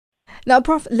Now,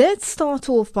 Prof, let's start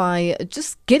off by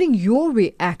just getting your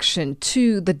reaction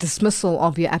to the dismissal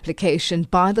of your application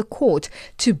by the court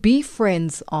to be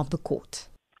friends of the court.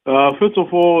 First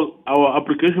of all, our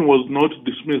application was not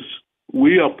dismissed.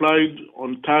 We applied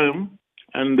on time,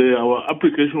 and our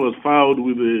application was filed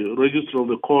with the register of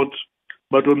the court.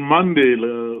 But on Monday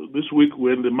this week,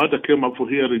 when the matter came up for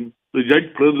hearing, the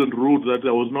judge president ruled that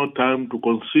there was no time to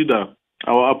consider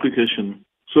our application.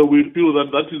 So we feel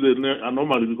that that is an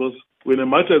anomaly, because when a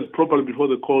matter is properly before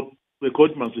the court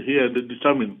must hear and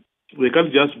determine. They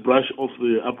can't just brush off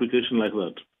the application like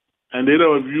that. And in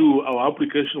our view, our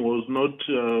application was not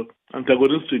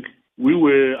antagonistic. We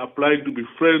were applying to be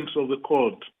friends of the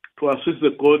court, to assist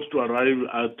the court to arrive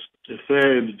at a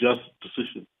fair and just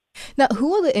decision. Now,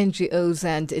 who are the NGOs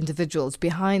and individuals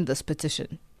behind this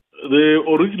petition? The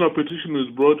original petition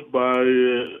is brought by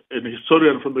an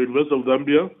historian from the University of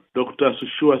Zambia, Dr.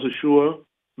 Seshua.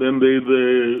 Then there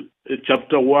is a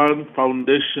Chapter 1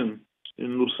 Foundation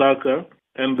in Lusaka,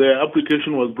 and the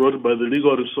application was brought by the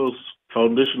Legal Resource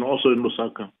Foundation, also in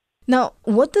Lusaka. Now,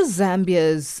 what does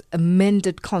Zambia's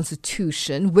amended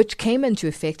constitution, which came into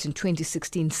effect in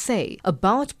 2016, say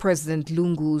about President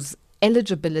Lungu's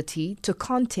eligibility to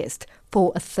contest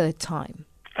for a third time?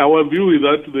 Our view is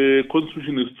that the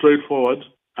constitution is straightforward.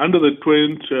 Under the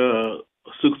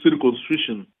 2016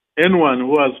 constitution, anyone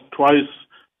who has twice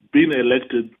been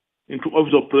elected into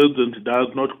office of president does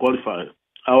not qualify.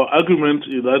 Our argument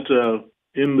is that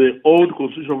in the old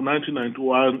constitution of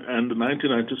 1991 and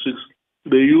 1996,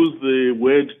 they used the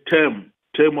word term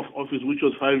of office, which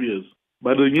was 5 years.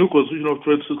 But the new constitution of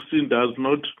 2016 does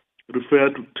not refer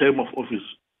to term of office.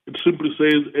 It simply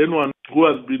says anyone who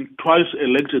has been twice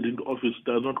elected into office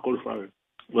does not qualify.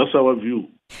 That's our view.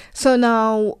 So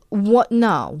now, what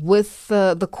now? With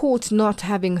the court not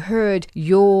having heard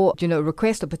your,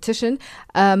 request or petition,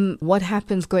 what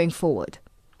happens going forward?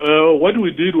 What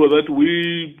we did was that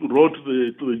we wrote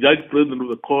to the judge president of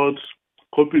the court,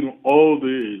 copying all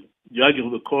the judges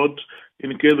of the court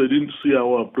in case they didn't see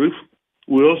our brief.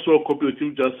 We also copied the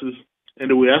Chief Justice,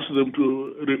 and we asked them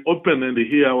to reopen and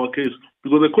hear our case,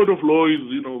 because the court of law is,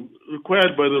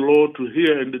 required by the law to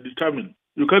hear and determine.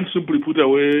 You can't simply put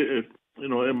away,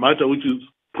 a matter which is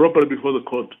properly before the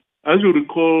court. As you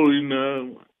recall, in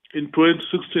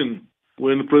 2016,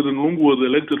 when President Lungu was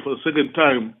elected for the second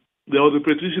time, there was a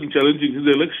petition challenging his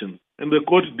election, and the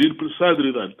court did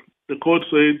precisely that. The court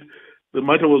said the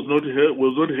matter was not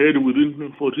heard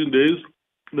within 14 days.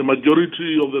 The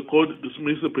majority of the court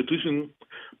dismissed the petition,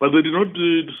 but they did not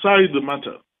decide the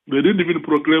matter. They didn't even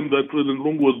proclaim that President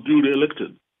Lungu was duly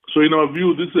elected. So in our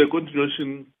view, this is a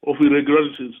continuation of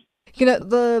irregularities.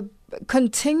 The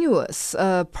continuous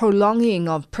prolonging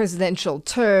of presidential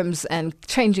terms and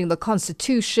changing the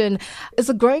constitution is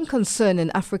a growing concern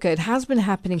in Africa. It has been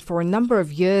happening for a number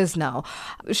of years now.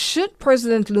 Should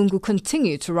President Lungu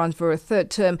continue to run for a third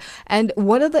term, and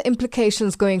what are the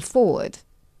implications going forward?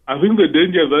 I think the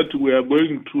danger that we are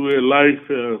going to a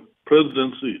life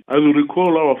presidency. As you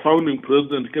recall, our founding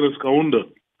president, Kenneth Kaunda,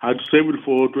 had served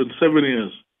for 27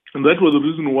 years. And that was the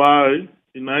reason why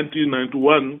in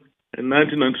 1991 and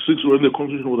 1996, when the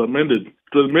constitution was amended,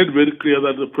 it was made very clear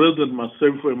that the president must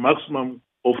serve for a maximum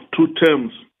of 2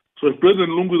 terms. So if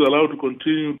President Lungu is allowed to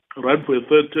continue to run for a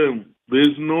third term, there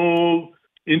is no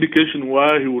indication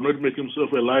why he will not make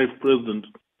himself a life president.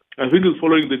 I think he's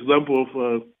following the example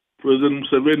of President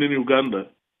Museveni in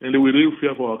Uganda, and we really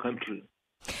fear for our country.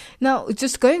 Now,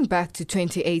 just going back to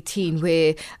 2018,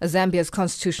 where Zambia's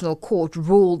constitutional court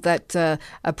ruled that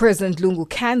President Lungu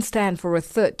can stand for a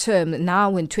third term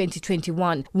now in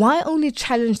 2021, why only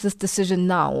challenge this decision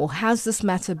now, or has this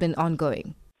matter been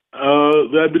ongoing?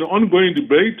 There have been ongoing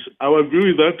debates. Our view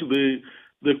is that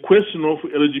the question of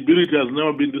eligibility has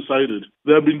never been decided.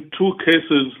 There have been 2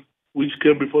 cases which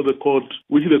came before the court,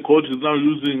 which the court is now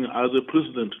using as a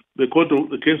precedent. The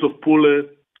case of Pule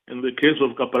and the case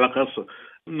of Kapalakasa.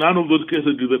 None of those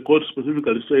cases did the court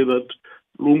specifically say that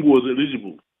Lungu was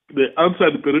eligible. They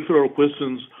answered peripheral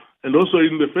questions, and also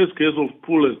in the first case of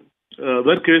Pule,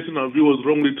 that case in our view was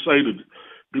wrongly decided,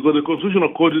 because the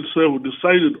Constitutional Court itself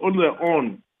decided on their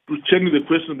own to change the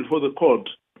question before the court,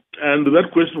 and that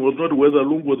question was not whether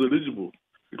Lungu was eligible.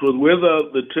 It was whether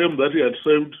the term that he had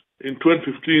served in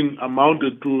 2015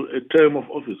 amounted to a term of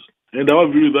office. And our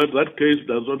view is that that case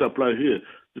does not apply here.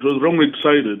 It was wrongly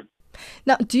decided.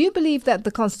 Now, do you believe that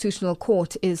the Constitutional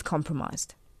Court is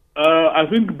compromised? I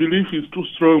think belief is too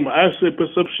strong. I say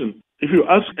perception. If you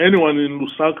ask anyone in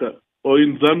Lusaka or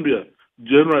in Zambia,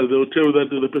 generally they will tell you that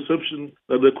the perception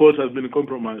that the court has been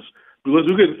compromised. Because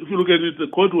if you look at it, the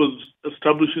court was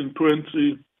established in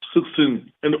 2016,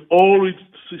 16, and all its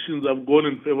decisions have gone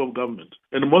in favor of government.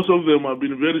 And most of them have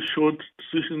been very short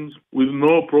decisions with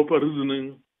no proper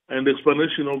reasoning and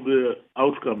explanation of the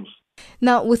outcomes.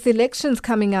 Now, with elections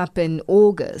coming up in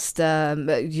August,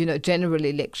 general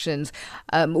elections,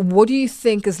 what do you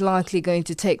think is likely going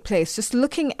to take place? Just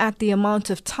looking at the amount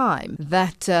of time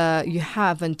that you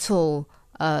have until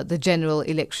the general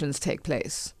elections take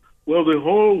place. Well, the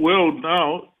whole world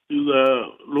now is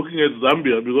looking at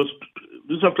Zambia because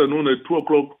this afternoon at 2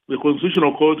 o'clock, the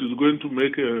Constitutional Court is going to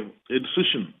make a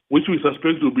decision, which we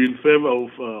suspect will be in favor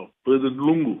of President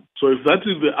Lungu. So if that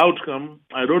is the outcome,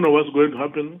 I don't know what's going to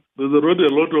happen. There's already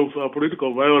a lot of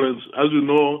political violence. As you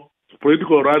know,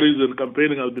 political rallies and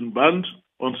campaigning have been banned,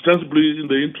 ostensibly in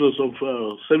the interest of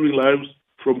saving lives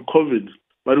from COVID.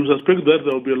 But we suspect that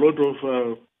there will be a lot of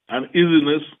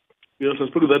uneasiness. We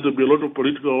suspect that there will be a lot of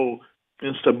political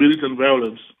instability and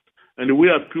violence. And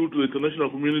we appeal to the international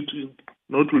community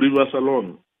not to leave us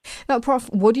alone. Now,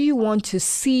 Prof, what do you want to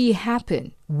see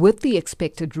happen with the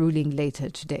expected ruling later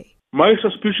today? My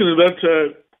suspicion is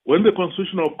that when the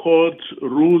Constitutional Court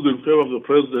rules in favor of the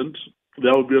president,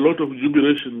 there will be a lot of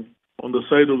jubilation on the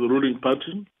side of the ruling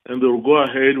party, and they will go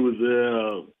ahead with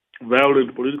their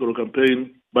violent political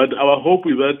campaign. But our hope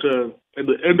is that at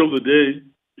the end of the day,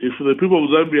 if the people of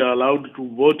Zambia are allowed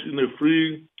to vote in a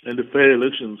free and fair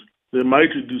elections, they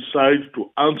might decide to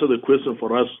answer the question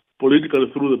for us politically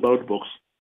through the ballot box.